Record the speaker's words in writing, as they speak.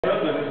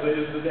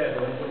do that?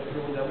 One point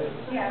everyone down there?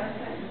 Yeah, that's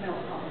that milk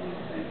called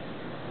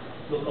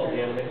Milk called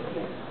the anime?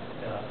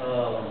 Yeah.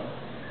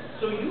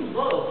 So you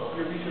love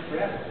your research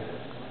rabbit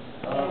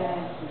hole.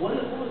 What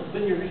has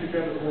been your research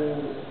rabbit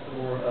hole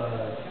for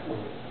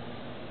Catwoman?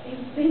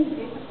 It's been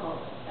difficult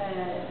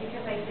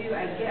because I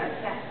get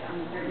obsessed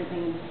on certain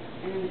things,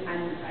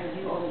 and I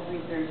do all this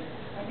research.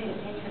 I think a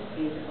Pinterest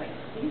page is like,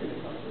 these are the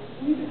closest,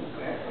 these are the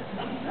squares.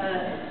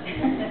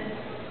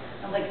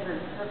 Like for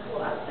cool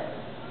outfits.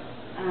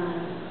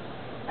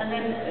 And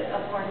then,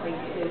 of course, like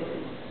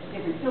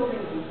different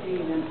buildings and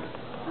cities, and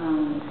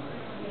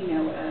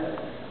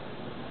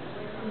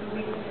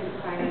research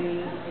inspire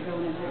me to go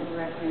in a certain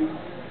direction.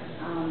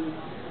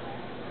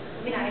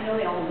 I know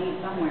they all lead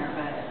somewhere,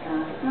 but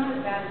it's not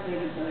as bad as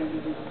Lady Killer,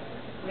 because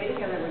Lady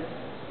Killer was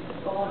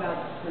all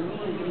about, for me,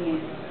 getting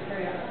it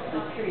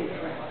period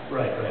correct.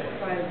 Right.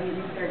 So I was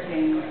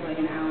researching for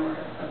like an hour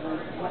of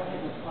like what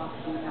type of clock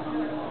she would have on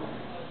the wall.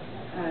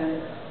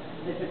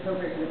 That's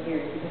appropriate for the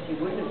period, because she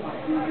wouldn't have bought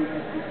it in the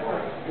 1954.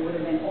 It would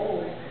have been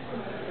old,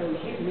 so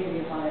she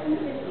maybe bought it in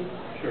the 50s.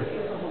 Sure.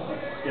 It was a whole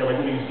thing. Yeah,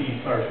 like when you see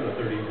cars from the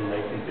 30s and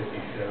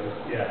 1950s shows.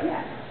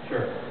 Yeah.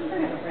 Sure. You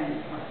could have a brand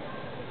new car.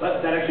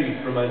 That actually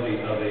reminds me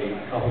of a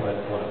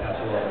compliment I want to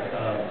pass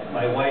along.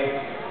 My wife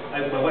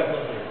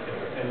loves Lady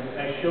Killer, and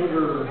I showed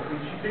her.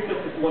 She picked up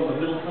the one, the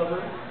middle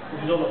cover,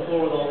 which is on the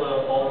floor with all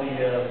the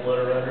blood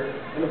around her.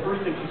 And the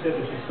first thing she said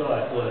when she saw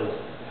it was,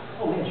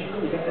 "Oh man, she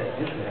really got that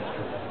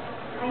Dishmaster one."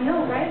 I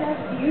know, right?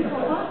 That's beautiful.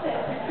 I love it.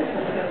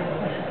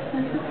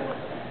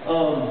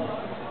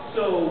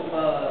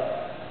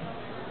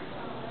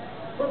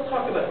 Let's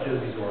talk about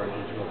Josie's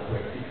origins real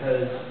quick,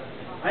 because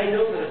I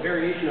know that a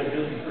variation of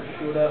Josie first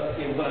showed up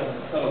in what I'm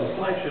on the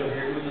slideshow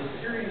here. It was a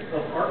series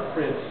of art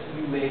prints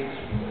you made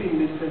spoofing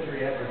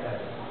mid-century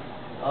advertising.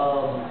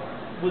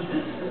 Was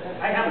this?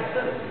 I have a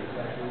set of these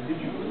actually.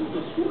 This was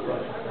a school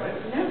project, right?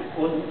 No.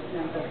 Wasn't?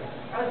 No. Okay.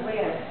 I was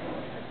way out of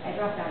school. I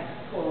dropped out of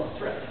school.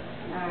 That's right.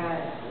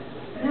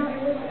 No,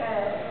 it was,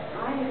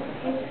 I had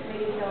pitched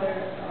Lady Killer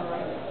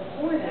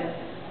before this,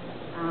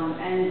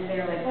 and they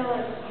were like, well,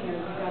 you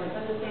got this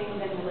other thing,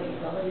 then we'll let you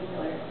draw Lady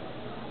Killer.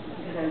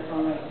 Because I was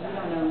going like, we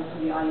don't know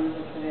who the audience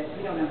is for this,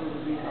 we don't know who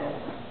would read this.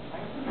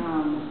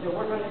 So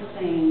work on this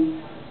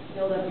thing,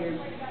 build up your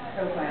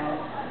profile,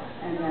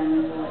 and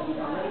then we'll let you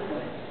draw Lady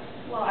Killer.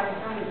 Well, I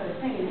was trying to put a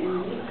thing, and in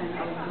the meantime,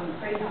 I was doing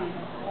crazy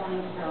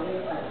wanting to draw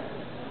Lady Killer.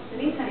 So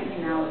these kind of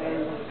came out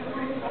as,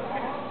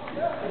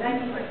 but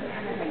then you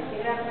kind of like get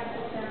it out of my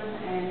system,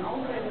 and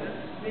also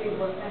really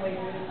work my way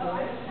through the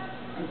story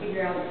and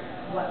figure out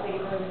what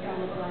Lady Killer was going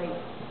to look like.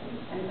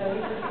 And so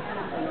these are kind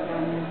of like,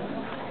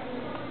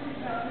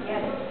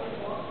 get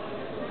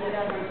it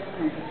out of my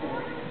system.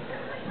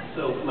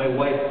 So my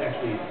wife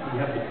actually,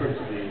 we have the prints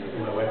of these,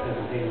 and my wife has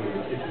them hanging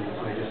in the kitchen,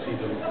 so I just see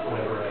them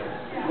whenever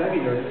should I be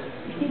nervous?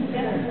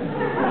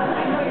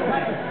 I know you're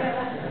right.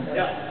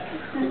 Yeah.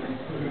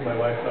 My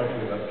wife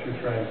talking about True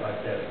Crime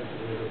podcast, which is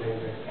really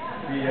amazing.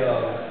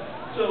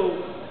 So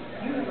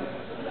you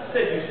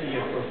said you see,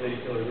 of course,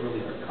 Lady Killer as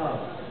really her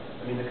comic.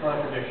 I mean, the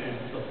contradiction,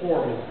 the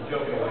form is the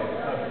joke in a way,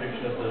 the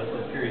contradiction of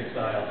the period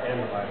style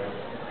and the violence,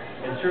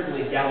 and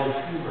certainly gallows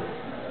humor.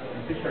 And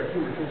Pixar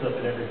humor comes up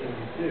in everything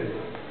you do.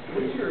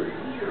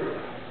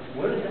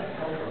 Where does that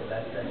come from?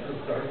 That sort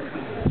of dark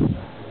humor.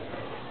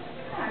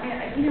 I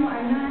mean,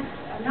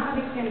 I'm not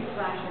a big fan of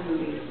slasher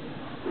movies.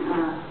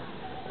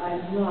 I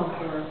love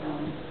horror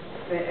films,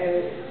 but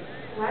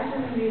slasher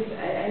movies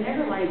I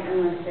never like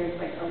unless there's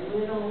like a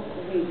little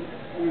wink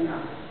in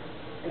enough.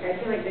 Like I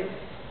feel like this,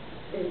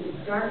 as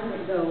dark as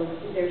it goes,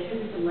 there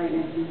should be some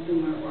lightness and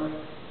humor, or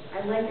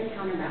I like the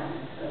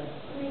counterbalance of,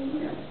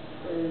 you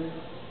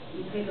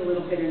take a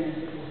little bitterness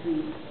with the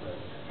sweet,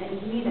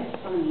 and to me that's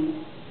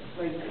funny.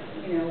 Like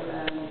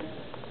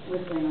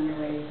whistling on your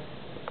way.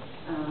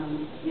 I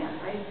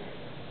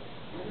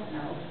don't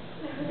know.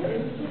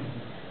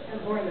 I'm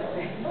born that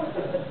way.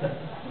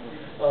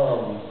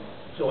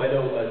 So I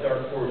know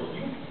Dark Horse.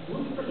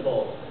 First of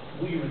all,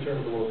 will you return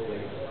to the world of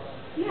Lady Killer?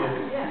 Yeah.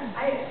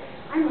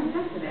 I'm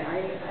obsessed with it. I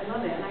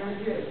love it, and I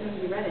review it as soon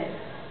as you read it.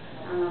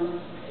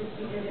 Just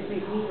because it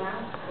makes me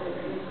laugh, it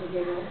makes me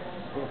giggle.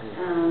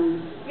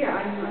 I'm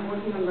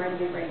working on writing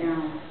it right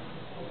now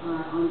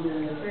on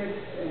the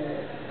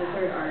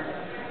third arc,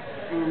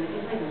 and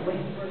it's like way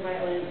more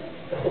violent.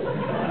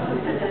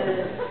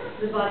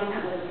 The body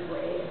count was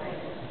way higher.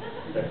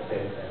 That's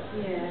fantastic.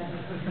 Yeah.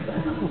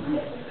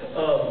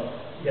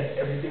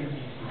 Everything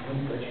you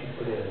that you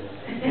put in.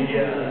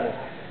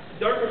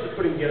 Dark Horse is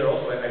putting together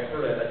also, I've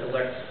heard a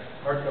deluxe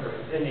hardcover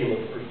compendium of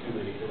the first two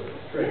Lady Killers.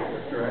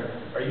 Correct.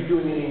 Are you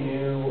doing any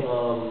new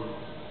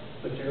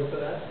material for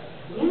that?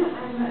 Yeah,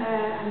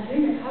 I'm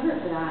doing a cover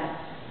for that,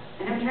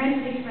 and I'm trying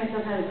to teach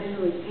myself how to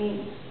visually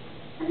paint.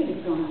 I think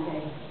it's going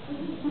okay. A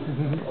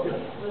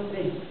little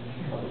bit.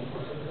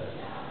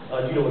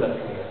 Do you know what that's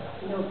coming at?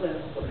 No clue.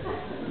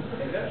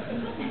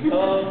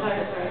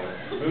 Sorry.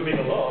 Moving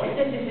along.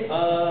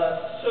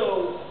 So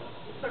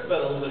let's talk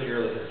about a little bit of your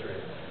early history.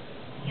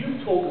 You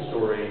told the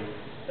story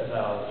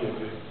about you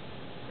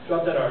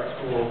dropped out of art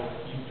school,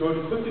 you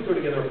quickly threw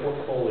together a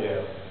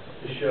portfolio.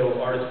 to show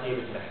artist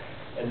David Mack,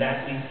 and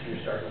that leads to your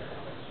starting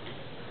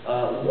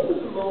comics. What was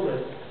the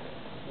moment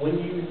when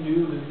you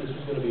knew that this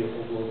was going to be a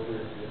full-blown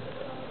career for you?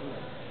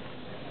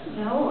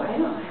 No, I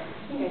don't. I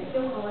think I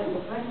still call it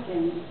into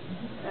question.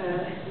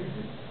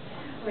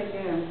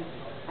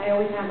 I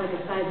always have like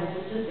a side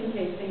hustle just in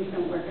case things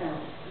don't work out.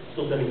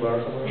 Still sending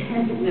bars somewhere?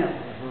 No.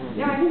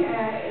 No, I think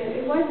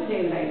it was the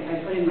day that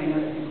I put in my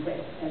notice and quit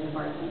as a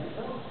bartender.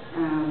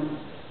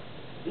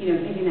 You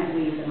know, taking that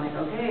leap and like,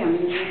 okay, I'm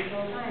going to do this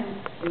full time.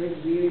 It was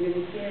really,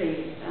 really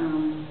scary.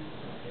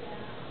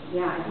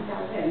 Yeah, I think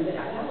that was it. But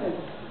that was,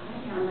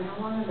 I can't remember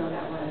how long ago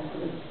that was. It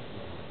was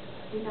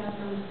 2000,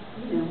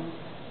 you know,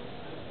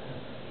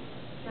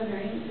 7 or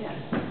 8, yeah.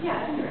 Yeah,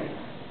 I think you're right.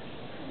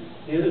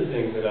 The other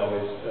thing that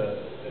always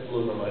that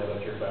blows my mind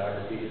about your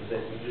biography is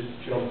that you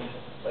just jumped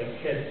like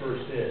head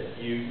first in.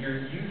 You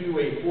do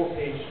a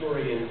 4-page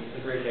story in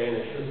The Great Day, and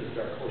it shows this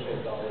Dark Horse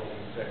anthology,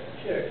 Sexy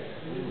Chick,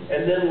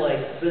 and then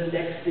like the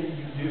next thing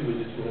you do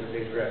is a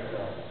 200-page graphic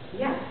novel.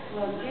 Yeah,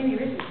 well, Jamie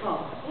Rich's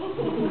fault.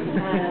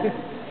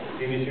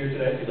 Jamie's here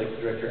today. If you'd like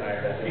to direct your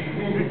hire, I think.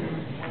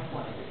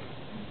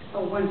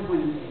 Oh,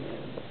 120 pages.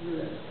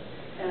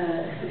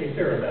 A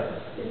fair amount.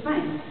 It's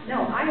fine.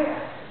 No,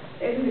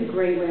 it was a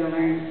great way to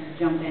learn to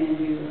jump in and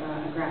do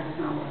a graphic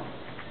novel.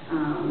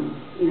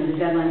 You know, the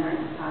deadlines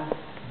aren't tough.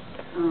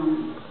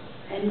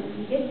 And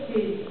you get to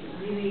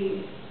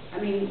really,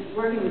 I mean,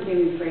 working with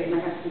Jamie was great, and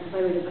I got to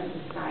play with a bunch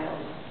of styles.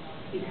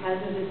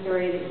 Because of the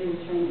story that he was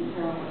trying to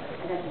tell,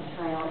 I got to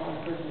try all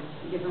sorts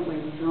of different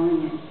ways of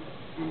drawing it.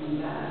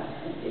 And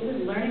it was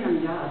learning on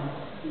the job.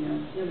 You know,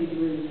 nobody could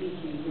really teach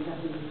you. You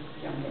have to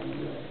just jump in and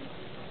do it.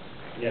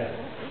 Yeah,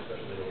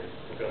 especially when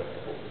you're going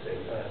at the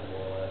same time,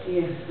 more or less.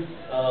 Yeah.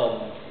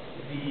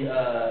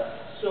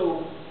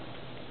 So,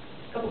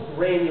 a couple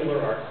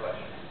granular art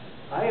questions.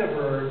 I have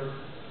heard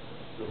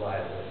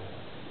reliably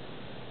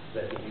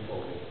that you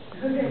told me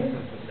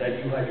that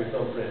you had your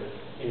thumbprint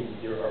in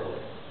your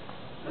artwork.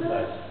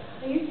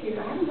 I used to.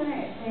 I haven't done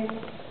it since,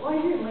 well,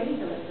 I did it in Lady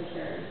Killer for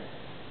sure.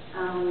 I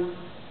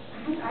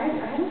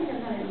don't think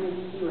I've done it in my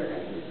DC work. I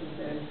think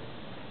this is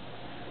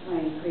my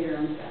creator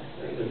own stuff.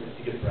 Do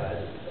you get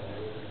prizes?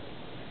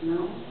 No,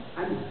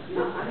 I'm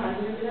not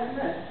even good at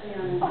that, to be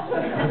honest.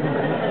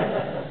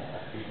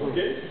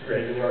 Okay,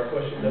 great. And our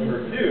question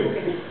number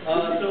 2. So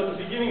at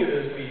the beginning of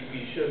this,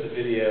 we showed the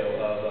video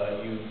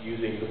of you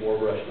using the war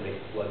brush to make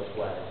blood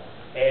splatter.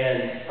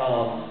 And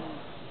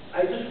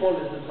I just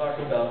wanted to talk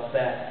about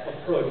that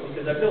approach,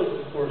 because I've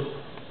noticed, of course,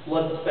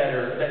 blood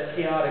spatter, that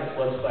chaotic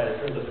blood spatter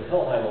shows up in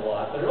Helheim a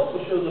lot, but it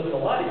also shows up in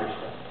a lot of your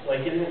stuff.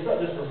 Like, and it's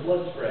not just for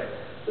blood spray.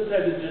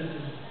 Sometimes it just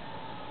is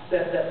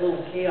that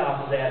little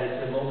chaos is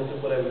added to moments of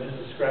what I would just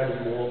describe as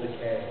moral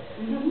decay.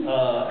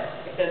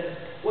 And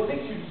what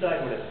makes you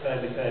decide when it's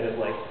time to kind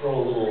of like throw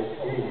a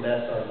little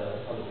mess on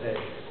the page?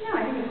 No,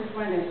 I think it's just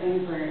one of those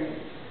things where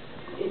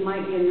it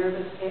might be a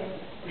nervous hit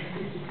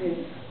to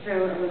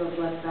throw a little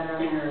blood spatter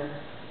on there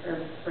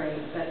or spray,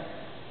 but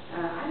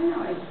I don't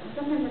know.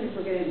 Sometimes I just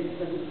look at it and it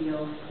just doesn't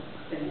feel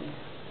finished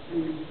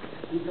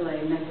until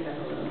I mess it up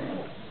a little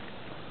bit.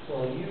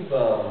 Well, you've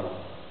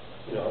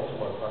you know, I also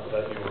want to talk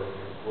about your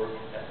work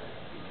ethic,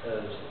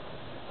 because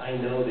I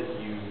know that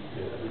you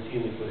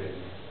routinely put in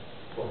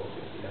 12 to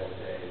 16 hour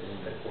days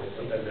at points,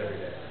 sometimes every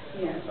day.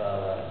 Yeah.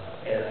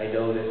 And I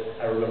know that,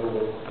 I remember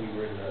when we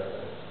were in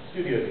the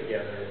studio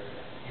together,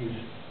 you would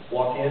just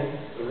walk in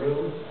the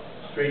room,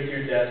 straight to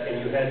your desk,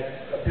 and you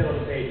had a pen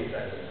on the page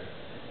inside of it.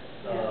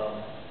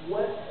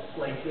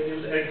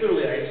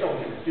 Clearly I saw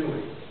what you were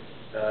doing.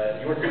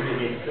 You weren't going to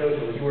be a coach,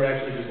 but you were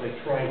actually just like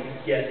trying to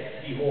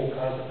get the whole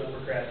concept of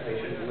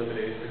procrastination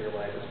eliminated from your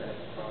life as fast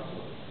as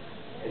possible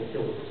and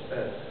kill the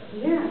suspense.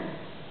 Yeah.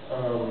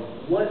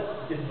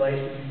 What advice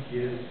would you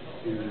give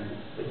to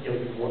the young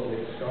people wanting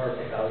to start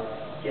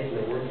about getting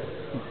their work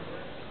ethic?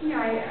 You know,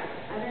 I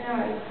don't know.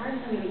 It's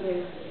hard for me to give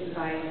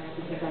advice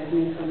because I've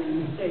made so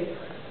many mistakes.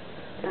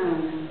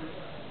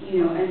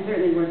 You know, and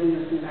certainly working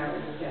with some hours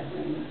is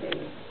definitely a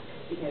mistake.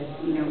 Because,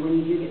 you know, when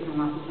you do get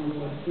thrown off, you tend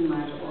to work too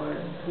much or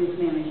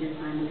mismanage your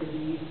time because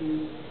you're used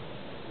to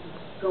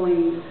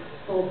going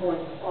full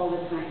force all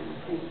the time.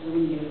 And so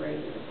when you get a break,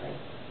 it's like,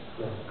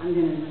 I'm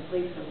going to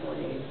sleep for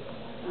 4 days.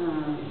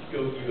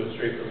 You go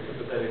straight from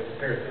sympathetic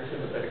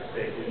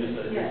state. You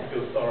just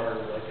go far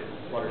like in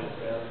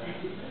Watership Down.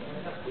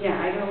 Yeah,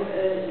 I go,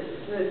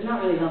 so it's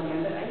not really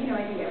helping. But, you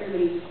know, I think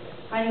everybody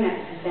finding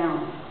that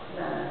balance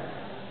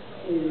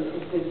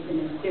is good and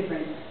it's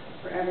different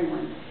for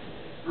everyone.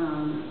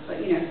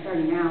 But, you know,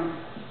 starting out,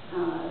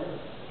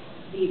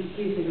 the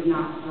excuses of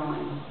not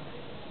drawing,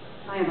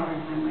 I have a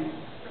hard time with.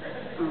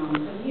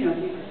 Because, you know,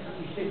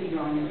 you should be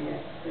drawing every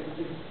day. But it's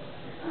just,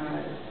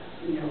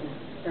 you know,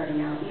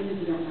 starting out, even if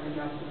you don't have a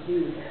job to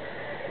do,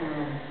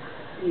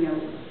 you know,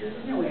 there's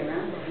no way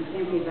around it. You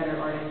can't be a better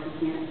artist.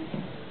 You can't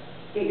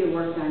get your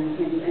work done. You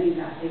can't do any of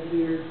that if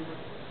you're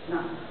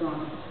not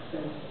drawing. So,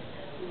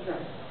 you draw.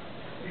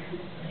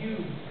 You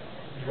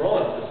draw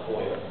at this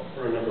point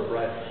for a number of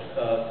writers,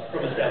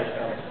 from established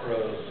comics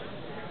pros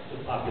to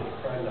popular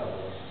crime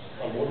novelists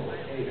on multiple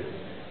occasions.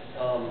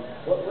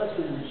 What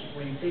lessons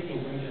were you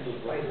taking from each of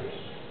those writers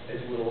as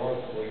you went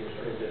along while you were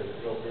starting to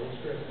develop your own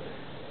script?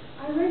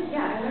 I learned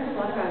a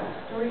lot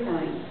about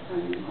storytelling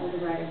from all the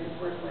writers I've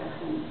worked with,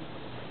 and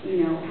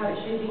you know how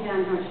it should be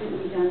done, how it shouldn't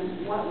be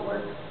done, what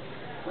works,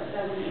 what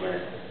doesn't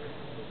work.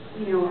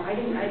 You know, I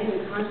didn't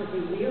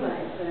consciously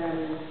realize that I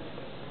was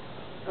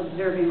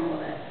observing all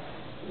of it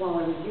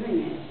while I was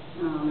doing it,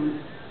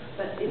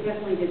 but it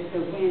definitely did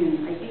soak in.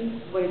 And I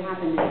think what had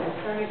happened is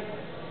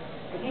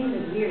I came to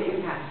this weird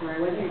impasse where I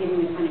wasn't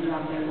getting the kind of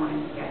jobs I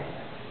wanted to get.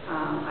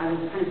 I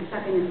was kind of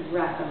stuck in this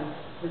rut of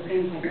the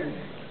same type of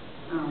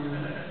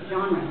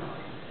genre,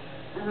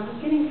 and I was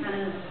getting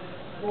kind of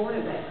bored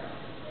of it.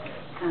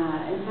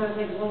 And so I was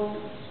like, well,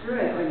 screw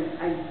it.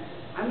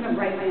 I'm going to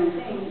write my own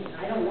thing.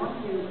 I don't want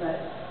to, but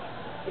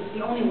it's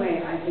the only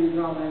way I can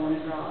draw what I want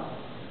to draw.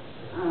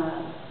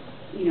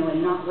 You know,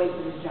 and not wait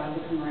for this job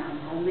to come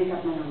around. I'll make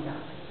up my own job.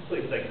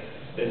 It's like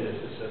Bendis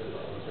has said this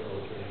on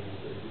several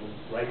occasions, that you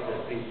write the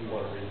things you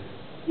want to read.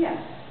 Yeah,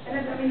 and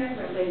that's what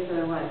Lady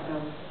Killer was.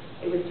 So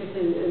it was just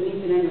a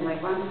means and end of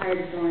like, well, I'm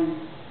tired of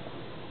throwing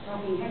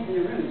talking heads in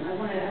a room. I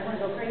want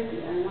to go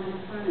crazy. I want to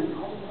have fun and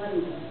all the blood.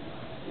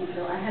 And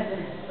so I had to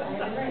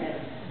write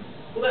it.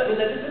 Well, that is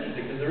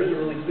interesting because there is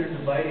a really clear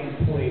dividing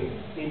point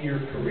in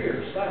your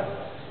career style,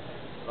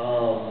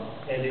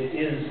 and it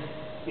is,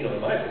 you know,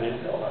 in my opinion,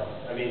 Hellheim.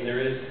 I mean,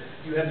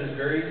 you have this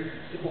very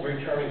simple,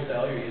 very charming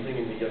style you're using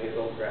in the young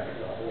adult graphic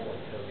novel,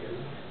 like Token,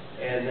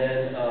 and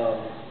then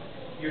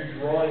your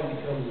drawing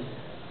becomes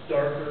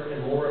darker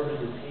and more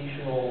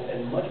representational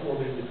and much more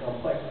visually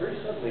complex very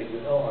suddenly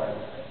with Hellheim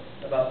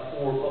about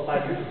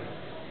 5 years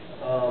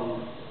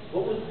ago.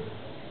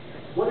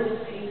 What did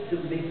it take to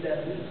make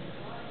that leap?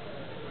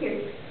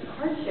 Here's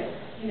hardship.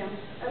 You know,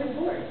 I was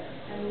bored,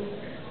 and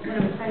when I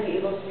was finally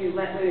able to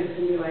let loose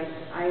and be like,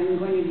 I'm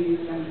going to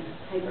do some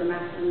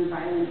hyper-masculine,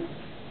 violent,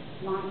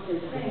 monster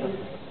thing.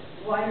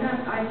 Well, I've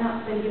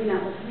not been given that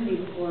opportunity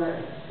before,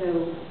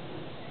 so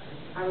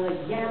I was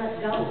like, yeah, let's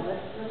go.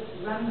 Let's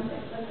run with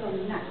it. Let's go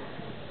nuts.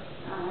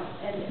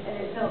 And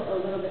it felt a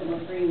little bit more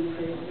freeing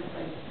to just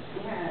like,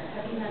 yeah,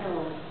 heavy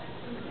metal.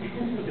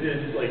 It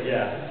is like,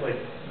 yeah, it's like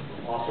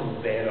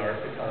awesome band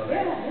art, the comic.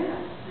 Yeah.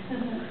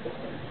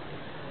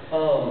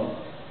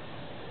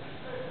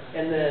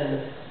 And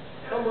then,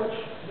 what's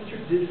your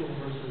digital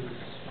versus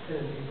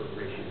pen and paper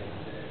ratio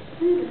today?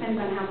 It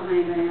depends on how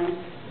behind I am.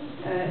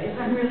 If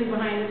I'm really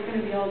behind, it's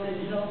going to be all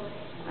digital.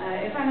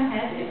 If I'm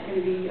ahead, it's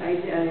going to be,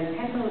 I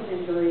pencil it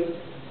digitally,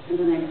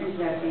 and then I print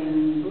it out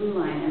in blue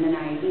line, and then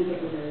I ink it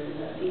with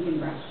an ink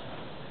and brush.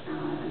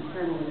 I'm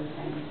terrible with a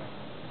pen.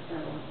 So,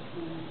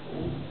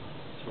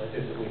 it's my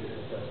favorite week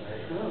last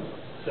night. Oh.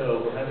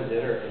 So we're having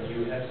dinner, and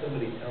you have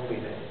somebody tell me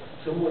that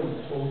someone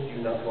told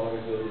you not long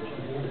ago that you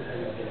hold a pen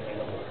like an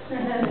animal.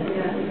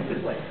 Yeah.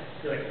 It's like,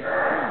 you're like,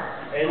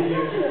 "Argh!" And you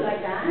do it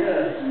like that.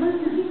 Yeah. It's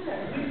much nicer.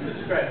 Please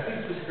describe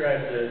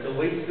the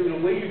way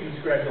you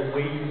describe the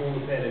way you hold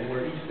a pen and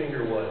where each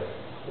finger was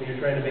when you're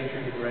trying to make sure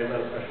you get the right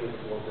amount of pressure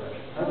with the one brush.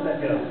 How does that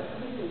go?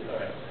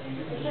 All right. You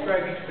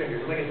describe each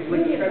finger. Like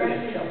describing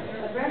a challenge.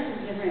 A brush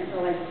is different.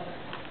 So like,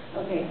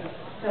 okay,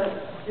 so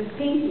the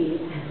pinky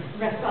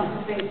rests on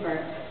the space bar.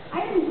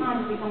 I didn't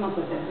consciously come up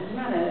with this. It's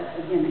not a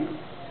gimmick.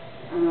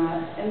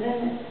 And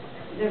then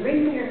the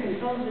ring finger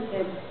controls the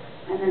tip,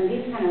 and then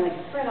these kind of like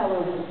spread all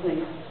over the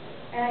place.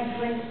 And I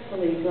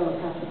gracefully go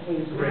across the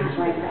page, not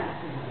like that.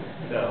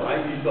 No,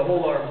 I use the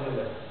whole arms in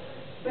there.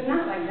 But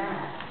not like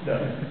that. No.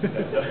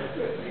 It's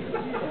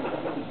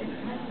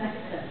much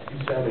nicer.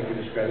 You sound like you're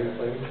describing a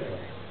flaming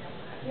challenge.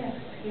 Yes,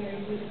 very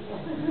beautiful.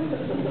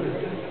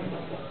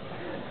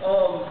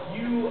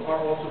 You are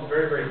also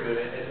very, very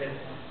good at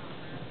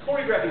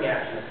choreographing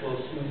action that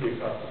flows smoothly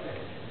across the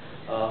page.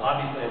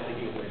 Obviously, I'm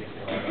thinking of Lady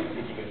Killer, I'm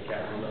thinking of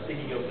Catwoman, I'm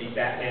thinking of the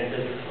Batman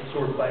Desert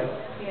sword fight.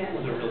 Yeah.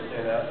 Was a real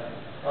standout.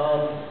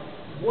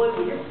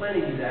 When you're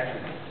planning these action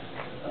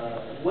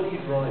scenes, what are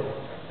you drawing?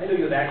 I know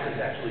you have access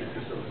actually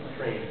to some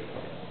trained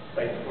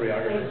fight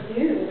choreographers. I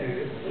do.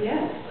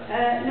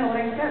 Yeah. No, what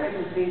I start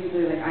with is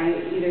basically like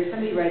either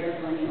somebody writes it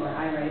for me or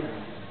I write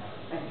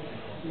like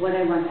what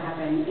I want to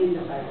happen in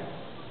the fight.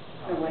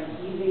 So like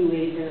using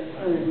Lady Killer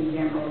as an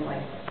example of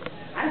like,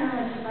 I don't know,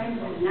 like she finds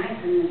this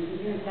knife and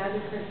she's going to stab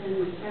this person in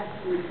the chest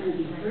and it's going to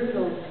be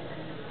brutal,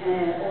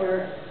 or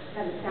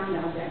has a sound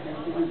object that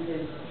she wants to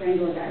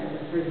strangle a guy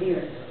with her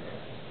ear.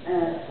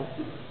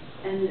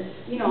 And,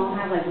 you know, I'll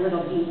have like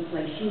little beats,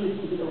 like she needs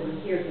to be over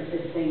here for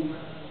this thing.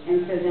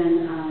 And so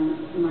then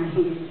my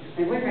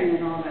boyfriend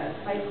is all about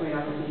fight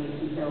choreography,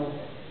 and so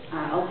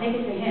I'll take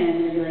it to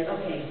him and be like,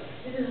 okay,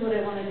 this is what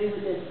I want to do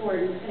with this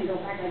sword, and it's going to go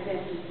back like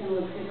this, and it's going to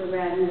look super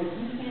rad. And he's like,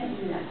 you can't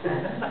do that.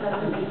 That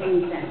doesn't make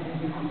any sense.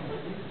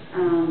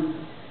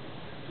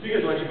 You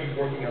guys might be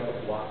working out the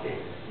blockade.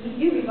 We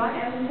do. We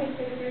take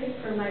pictures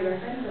for my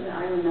reference so that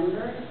I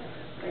remember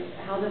like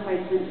how the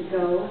fight's meant to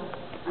go,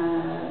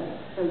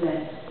 so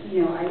that,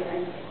 you know,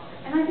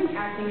 and I think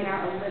acting it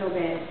out a little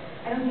bit.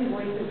 I don't do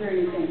voices or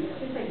anything. It's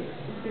just like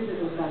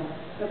physical stuff.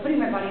 But putting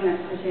my body in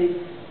that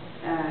position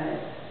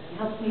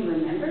helps me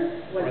remember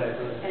what, right.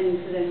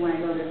 And so then when I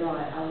go to draw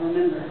it, I'll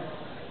remember.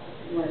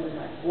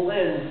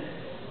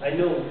 I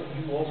know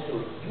you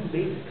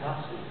made the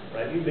costume,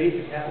 right? You made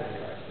the Catwoman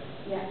costume.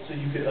 Yeah. So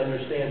you could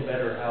understand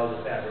better how the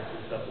fabrics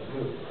and stuff would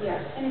move. Yeah,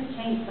 and it's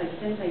changed, like,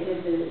 since I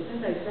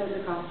sewed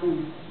the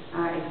costume,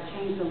 it's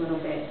changed a little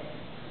bit.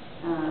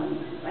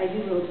 I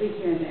do little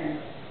tweaks here and there,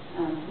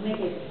 to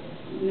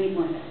make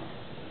more sense.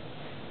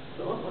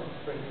 So let's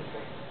bring this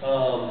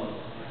one.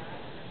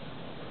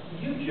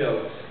 You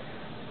joked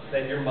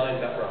that your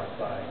mind got rocked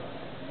by,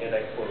 and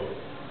I quote,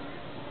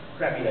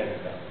 crappy 90s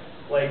stuff.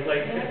 Like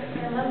I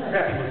love that.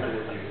 crappy looking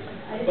reviews.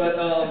 But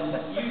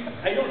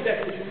I know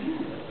exactly what you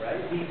mean, though, right?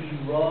 The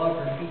raw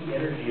graffiti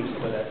energy of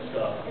some of that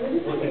stuff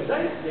was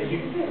exciting. Yeah,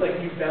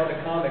 you found a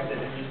comic that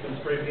had just been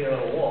spray painted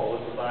on a wall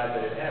was the vibe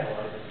that it had a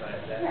lot of the time.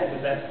 It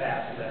was that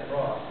fast and that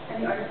raw.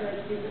 And the artists were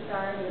like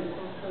superstars, and it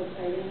was so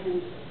exciting,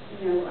 and,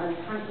 you know, I was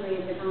constantly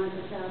at the comic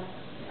book shop.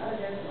 I was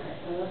there for it.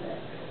 I love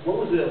it.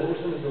 What were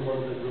some of the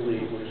ones that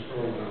really were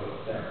destroying you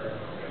back then?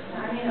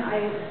 I mean,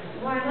 I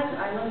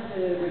love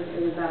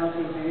the Battle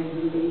Fighters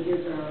and Danger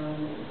Girl.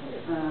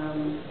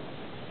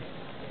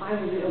 I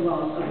was a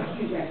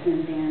huge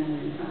X-Men fan,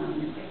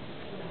 and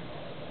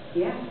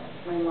yeah,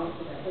 I loved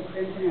it. The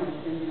Crimson Elf.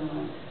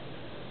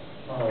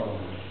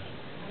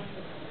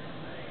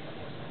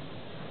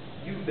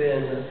 You've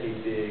been a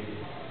big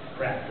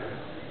crafter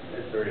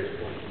at various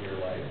points in your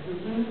life.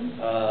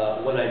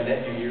 Mm-hmm. When I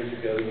met you years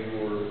ago, you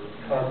were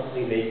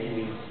constantly making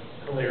these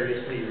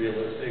hilariously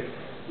realistic,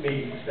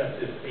 maybe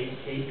deceptive fake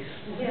cakes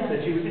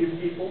that you would give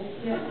people.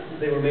 Yeah.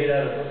 They were made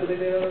out of, what were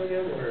they made out of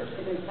again? Or?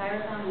 It was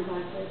styrofoam and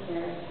black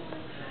glitter,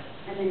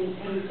 and then you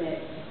paint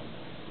it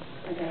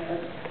with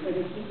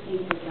a heat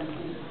paint or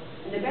something.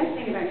 And the best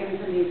thing about giving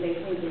somebody a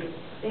fake cake is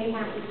they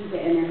have to keep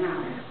it in their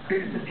house. So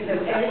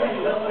everybody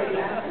will already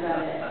ask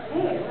about it.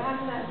 Hey, what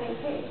happened to that fake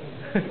cake?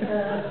 It's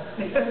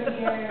over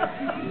here.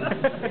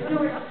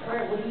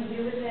 What do you do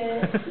with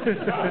it?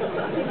 It's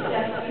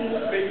dusty.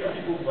 Making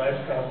people's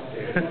lives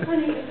complicated. It's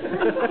funny.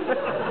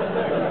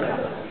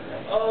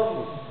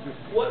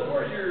 What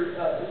were your,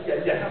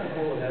 half of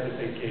Portland has a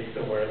fake cake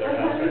somewhere in their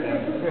house right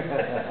now.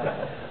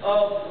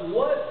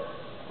 What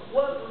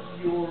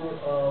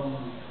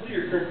are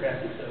your current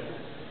crafting sessions?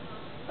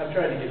 I'm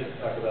trying to get you to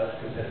talk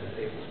about competitive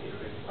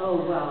tablescaping.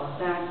 Oh, well,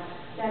 that's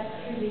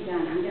to be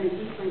done. I'm going to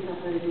teach myself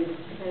how to do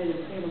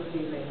competitive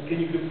tablescaping. Can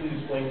you please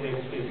explain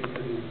tablescaping to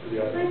the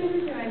It's like audience? if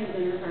you're throwing a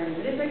dinner party,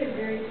 but it's like a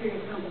very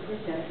serious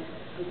competition.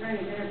 You're throwing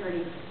a dinner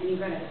party, and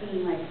you've got a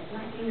theme like,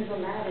 my theme is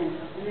Aladdin,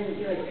 and then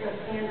you like throw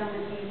sand on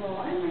the table,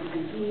 and like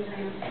some tea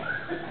lamps.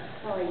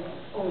 It's all like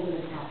over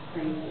the top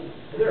crazy.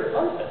 Well, there are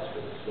contests for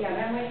this. Yeah,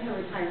 but I'm waiting for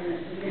retirement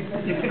to do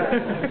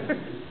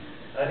this.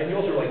 And you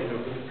also like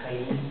really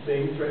tiny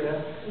things right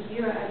now?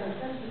 I'm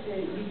obsessed with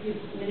the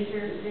YouTube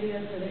miniature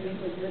videos where they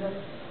make like little,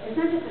 it's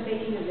not just the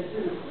baking of the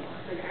food.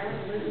 Like I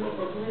was looking at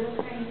like little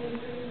tiny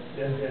pastries.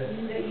 Yes.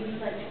 That you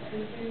use like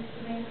tweezers to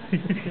make.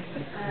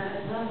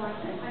 I love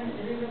watching it. I find it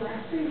very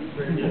relaxing.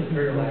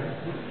 Very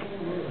relaxing.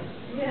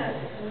 Yeah,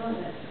 I love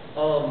it.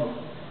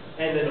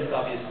 And then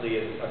obviously,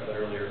 as we talked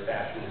about earlier,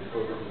 fashion and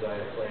program design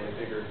are playing a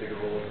bigger and bigger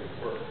role in your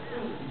work.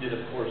 You did,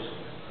 of course,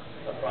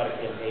 a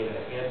product campaign and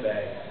a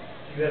handbag.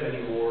 Do you have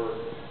any more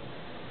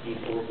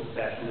people with the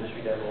fashion industry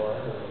down the line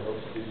or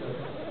hopes to do so?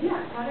 Yeah,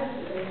 products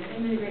have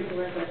been really great to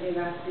work with. They've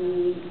asked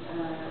me,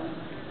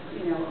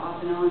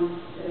 off and on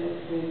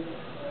to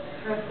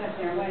throw stuff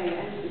their way.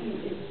 And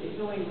it's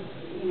always,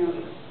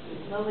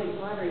 it's lovely to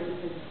collaborate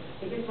because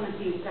they just want to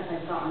see stuff I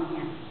saw on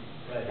hand.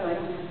 Right. So I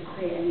don't have to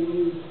create any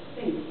new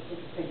things.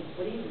 It's like,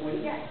 what do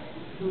you get?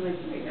 I'm like,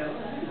 here you go.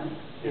 I don't know.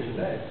 Here's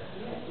your bag.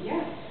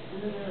 Yeah.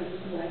 And then they're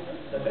like, you like it?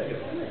 That bag is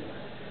nice.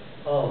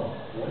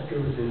 What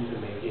goes into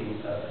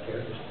making a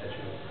character sketch?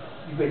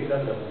 You make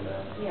 7 of them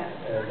now. Yeah.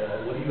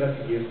 And what do you have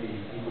to give the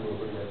people who are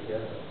putting that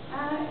together?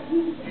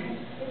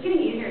 It's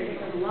getting easier as it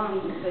goes along,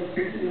 but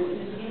in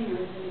the beginning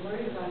I was really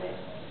worried about it.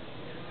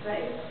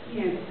 But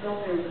the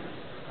builders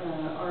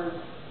are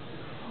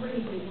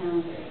crazy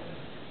talented,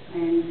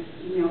 and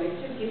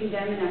it's just giving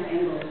them enough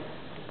angles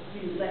to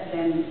let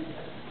them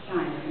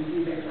shine and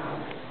do their job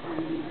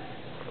and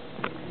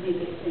make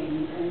it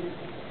sing. And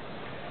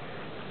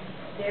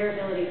their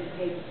ability to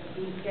take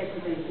these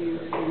sketches I do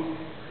and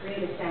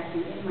create a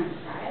statue in my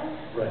style,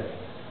 right?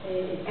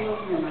 It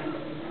blows my mind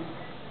every time.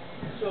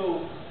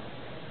 So,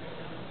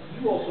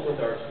 you also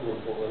went to art school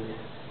in Portland,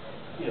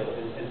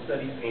 and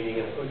studied painting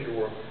and approached your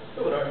work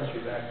from an art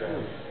history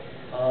background.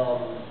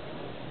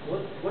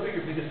 What are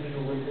your biggest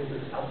visual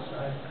influences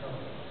outside of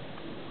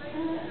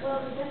comics? Well,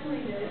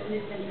 definitely the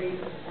mid-century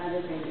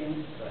shadow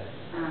painting, Right.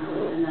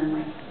 And then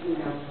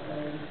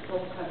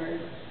full covers,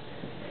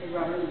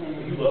 Robert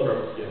McGinnis. You love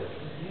Robert McGinnis.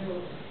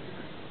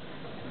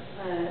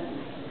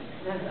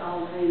 That's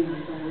all I know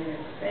over there.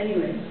 But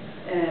anyway,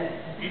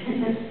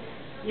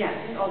 yeah,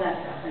 just all that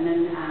stuff. And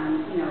then,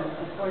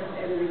 of course,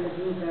 everybody says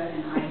Luca,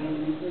 and I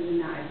am including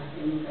that. I just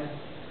say Luca.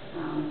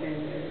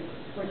 There's a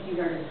Portuguese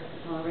artist,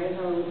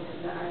 Colorado,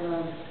 that I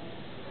love.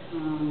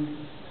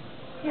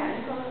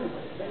 It's all over the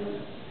place. And,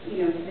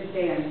 to this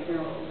day, I'm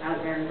still out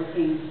there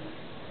looking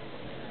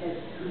at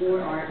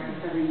more art,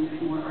 discovering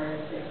more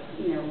artists that,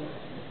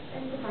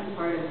 that's the fun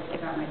part of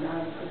my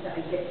job is that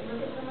I get to look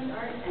at someone's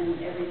art, and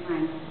every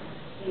time,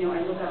 you know,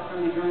 I look up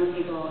from my drawing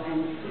table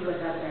and see what's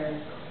out there,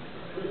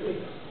 it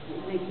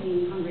makes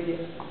me hungry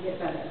to get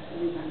better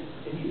every time.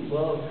 And you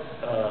love,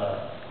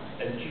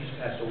 and she's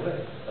passed away,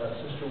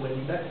 Sister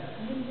Wendy Beckett.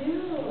 I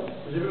do.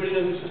 Does everybody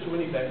know who Sister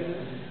Wendy Beckett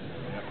is?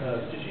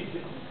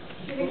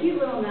 She's a cute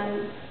little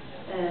nun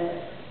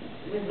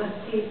with buck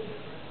teeth,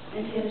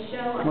 and she had a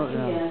show on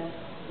PBS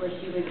where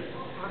she would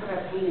talk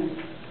about paintings.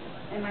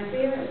 And my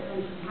favorite was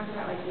when she talked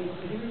about like these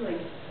really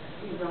like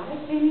erotic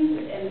paintings,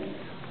 and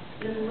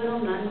this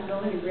little nun would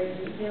go into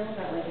great detail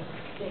about like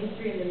the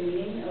history and the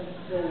meaning of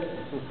the.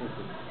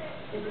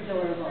 It's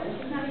adorable, and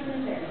she's not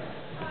even there.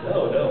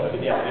 No, I mean,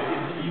 yeah,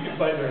 you can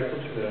find her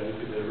picture of it on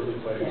YouTube. They're really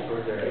quite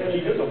extraordinary. And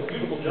she does a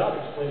beautiful job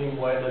explaining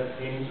why the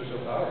paintings are so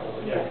powerful.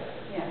 But yeah.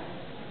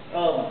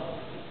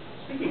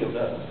 Speaking of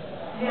nuns,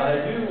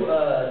 I do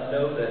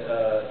know that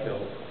you know,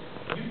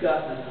 you've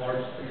got this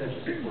large potential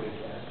supporting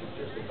cast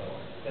you've just developed.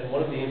 And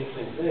one of the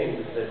interesting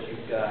things is that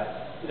you've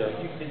got, you know,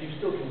 that you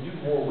still can do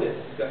more with.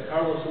 You've got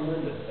Carlos and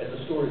Linda at the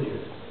storage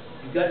unit.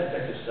 You've got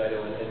Detective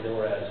Saito and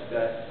Noraz. You've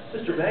got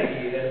Sister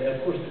Maggie, and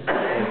of course the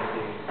scene.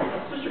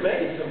 Sister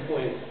Maggie at some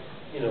point,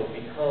 you know,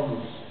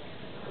 becomes,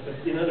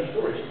 in other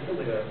stories, she becomes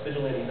like a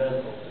vigilante nun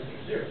called Sister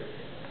Zero.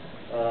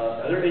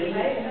 Are there any?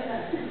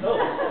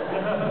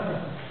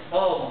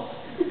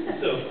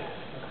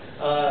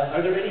 Are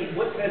there any?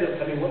 What kind of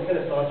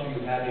thoughts are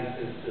you having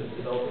to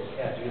develop this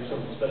cast? Do you have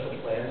some special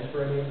plans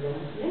for any of them?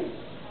 Yes.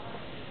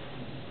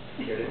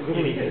 No,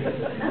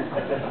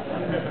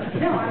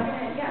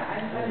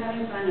 I'm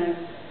having fun. I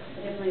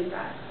definitely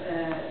got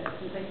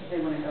some places I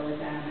want to go with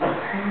that.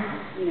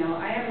 You know,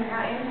 I am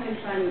having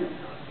fun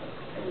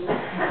with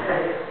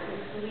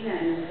Selena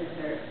and her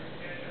sister.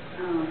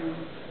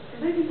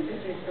 Because I think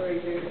sister stories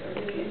are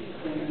really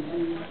interesting,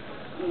 and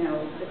you know,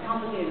 the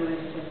complicated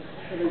relationships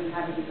siblings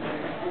have with each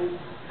other. And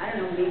I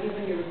don't know, maybe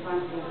when you're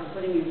responsible for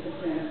putting your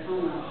sister in a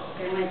coma,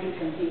 there might be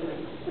some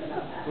feelings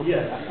about that.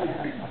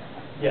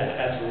 Yeah,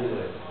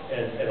 absolutely.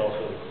 And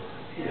also,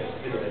 you know,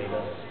 vigilante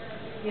nuns.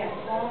 Yeah,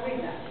 well, I'll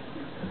read that.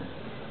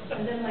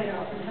 And then later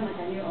I'll pretend like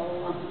I knew all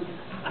along.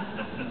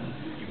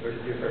 You heard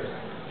it here first.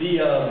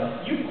 You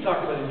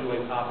talked about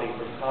enjoying hopping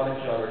from comic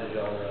genre to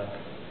genre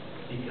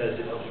because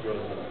it helps you grow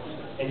as an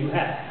artist. And you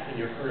have in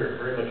your career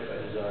very much by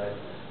design.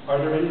 Are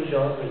there any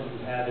genres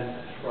you haven't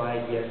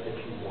tried yet that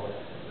you want?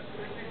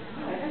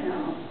 Oh, I don't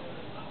know.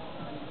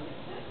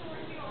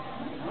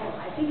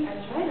 I think I've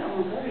tried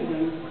almost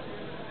everything.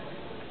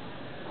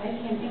 I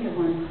can't think of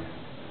one.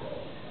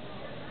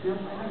 No, I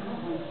don't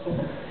have one.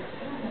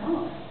 I don't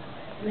know.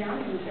 Now I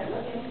can start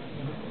looking.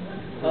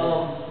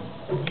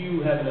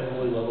 You have an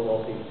unholy love of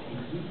all things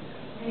tiki.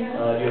 Yeah.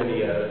 Do you have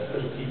any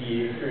special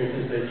tiki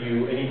experiences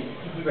any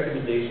tiki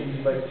recommendations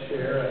you'd like to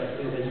share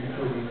as you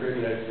tour the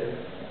United States?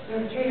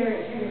 There's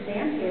Trader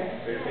Sam's here.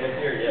 Trader Sam's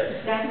here, yes.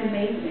 That's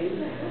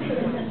amazing.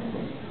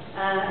 And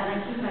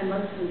I keep my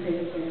mugs from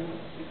Trader Sam's.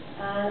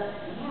 Yeah, I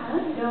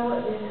like to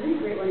go. There's a really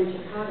great one in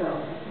Chicago.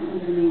 I can't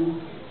remember the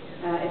name.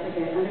 It's like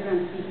an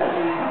underground speakeasy.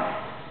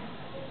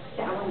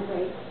 That one's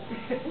great.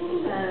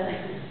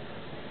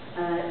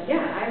 Yeah,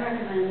 I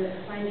recommend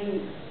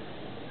finding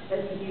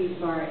a tiki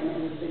bar in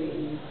every city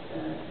and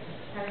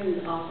having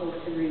these awful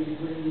sugary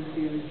really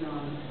too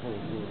strong.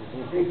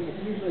 They're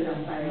usually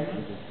on fire.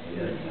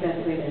 That's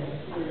the way to do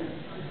it.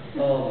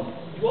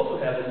 You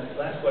also have,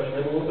 last question,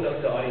 then we'll open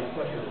up to audience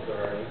questions if there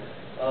are any.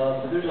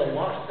 There's a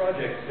lost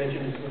project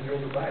mentioned in some of your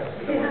older bios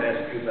that I wanted to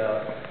ask you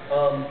about.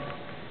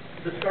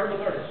 The Start with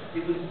Artists.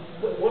 It was,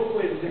 at one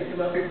point, it was going to come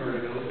out in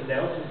Vertigo. It was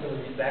announced in some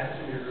of these back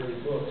in your early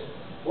books.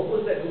 What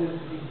was that going to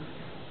be?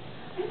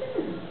 I did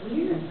this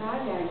weird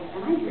project,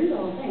 and I drew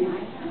the whole thing.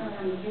 I can't remember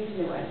how many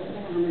pages it was. It was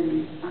like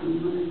 150.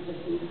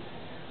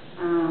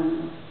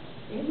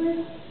 It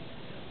was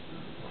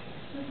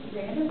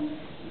random.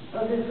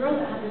 Oh, this girl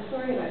that had this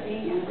story about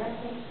being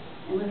anorexic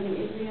and living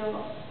in Israel,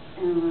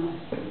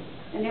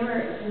 and there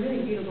were some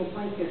really beautiful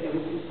points to it. It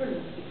was sort of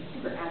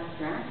super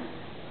abstract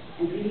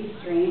and really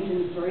strange,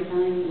 and the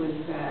storytelling was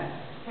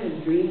kind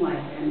of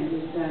dreamlike, and it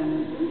was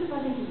a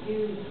fun thing to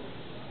do.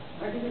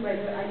 I didn't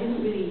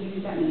really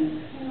use that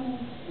many panels.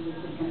 It was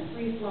just kind of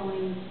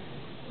free-flowing.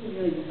 It was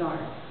really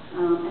bizarre.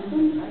 And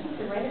then I think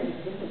the writer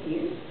just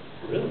disappeared.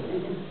 Really? And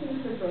didn't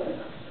finish the book.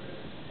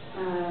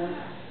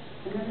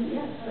 And then,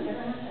 yeah, so it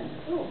never happened.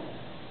 Oh.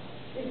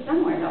 It's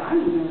somewhere, though. I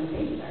don't even know where the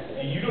pages are.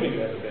 You don't even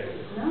have the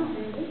pages? No,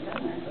 they're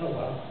somewhere. Oh,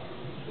 wow.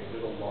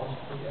 There's a lost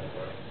project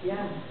there.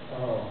 Yeah.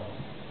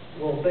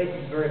 Well, thank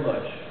you very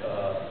much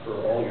for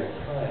all your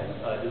time.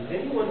 Does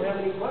anyone have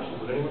any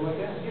questions? Would anyone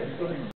like to ask? Yes, go ahead.